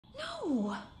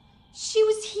No, she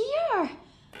was here.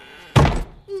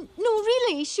 No,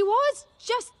 really, she was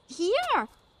just here.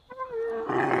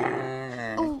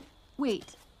 Oh,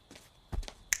 wait.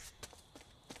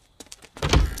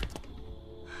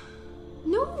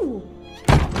 No.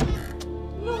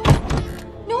 No.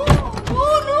 No. No,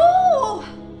 no.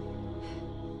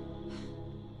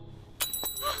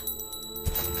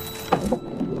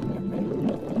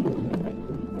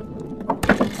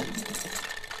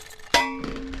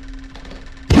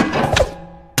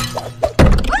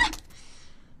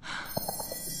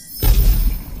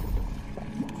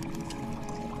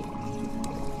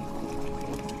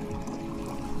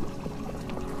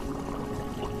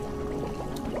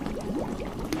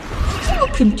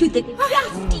 Welcome to the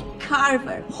Crafty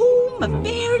Carver, home of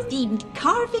fair-themed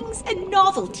carvings and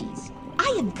novelties.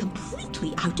 I am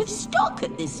completely out of stock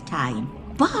at this time.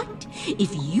 But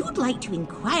if you'd like to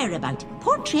inquire about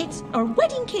portraits or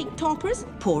wedding cake toppers,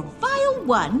 pour Vial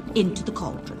 1 into the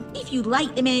cauldron. If you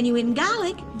like the menu in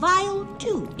Gaelic, Vial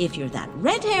 2. If you're that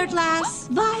red-haired lass,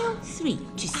 Vial 3.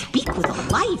 To speak with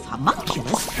a live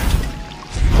homunculus,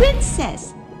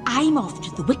 Princess, I'm off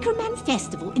to the Wickerman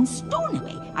Festival in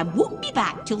Stornoway and won't be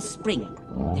back till spring.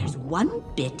 There's one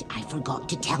bit I forgot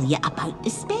to tell you about the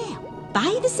spell.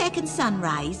 By the second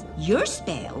sunrise, your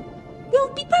spell will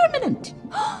be permanent.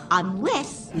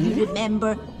 Unless you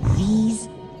remember these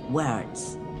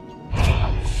words.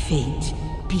 Fate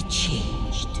be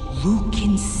changed. Look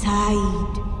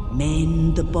inside.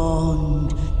 Mend the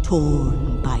bond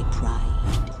torn by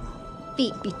pride.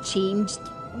 Fate be changed.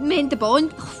 Mend the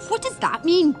bond? What does that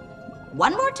mean?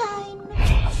 One more time.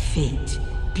 Fate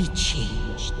be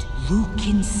changed. Look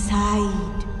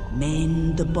inside.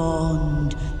 Mend the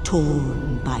bond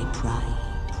torn by pride.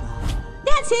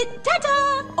 That's it.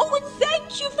 Ta-ta! Oh, and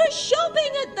thank you for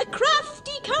shopping at the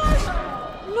Crafty Carver.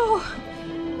 No.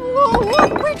 Whoa,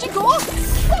 where'd you go?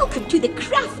 Welcome to the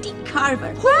Crafty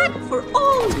Carver. What? For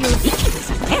all your needs.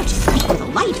 Prepare to speak with a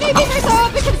light. Maybe there's a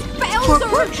bit of spells for or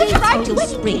portraits right until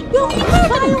spring. Will be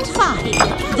Vial 5.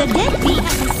 The dead beat.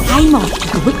 I'm off to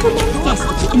the Wickerman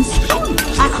Festival in Stone.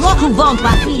 À croire qu'on vend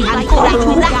ma fille and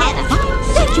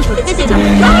thank you for visiting.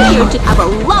 Come here to have a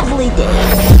lovely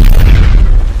day.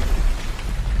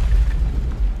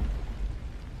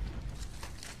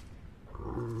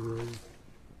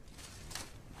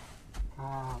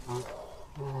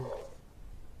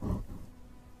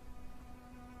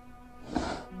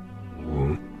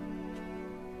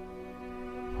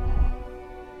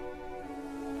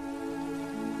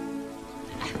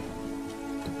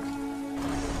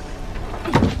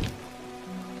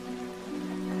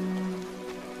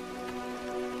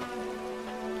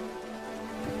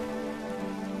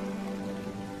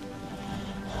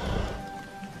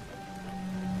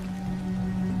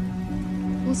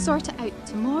 We'll sort it out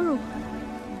tomorrow.